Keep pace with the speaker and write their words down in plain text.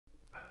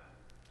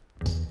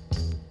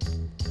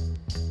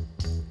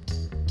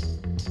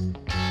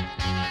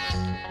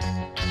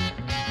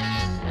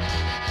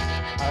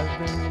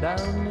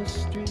down the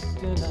street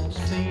and I've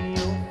seen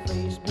your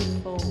face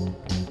before.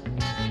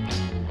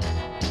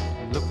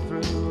 Look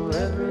through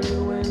every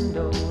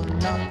window,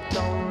 knocked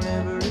on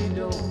every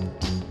door,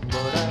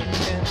 but I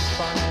can't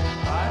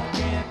find,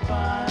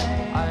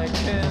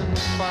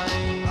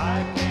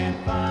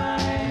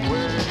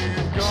 where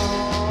you've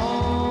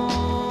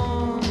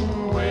gone,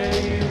 where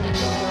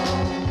you've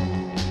gone.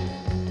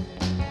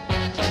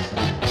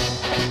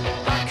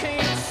 I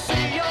can't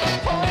see your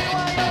point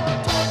while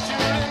you're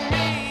torturing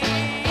me.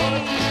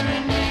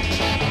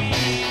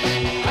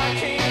 I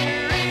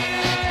can't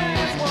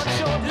realize what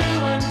you're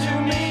doing to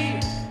me,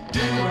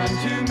 doing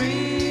to me.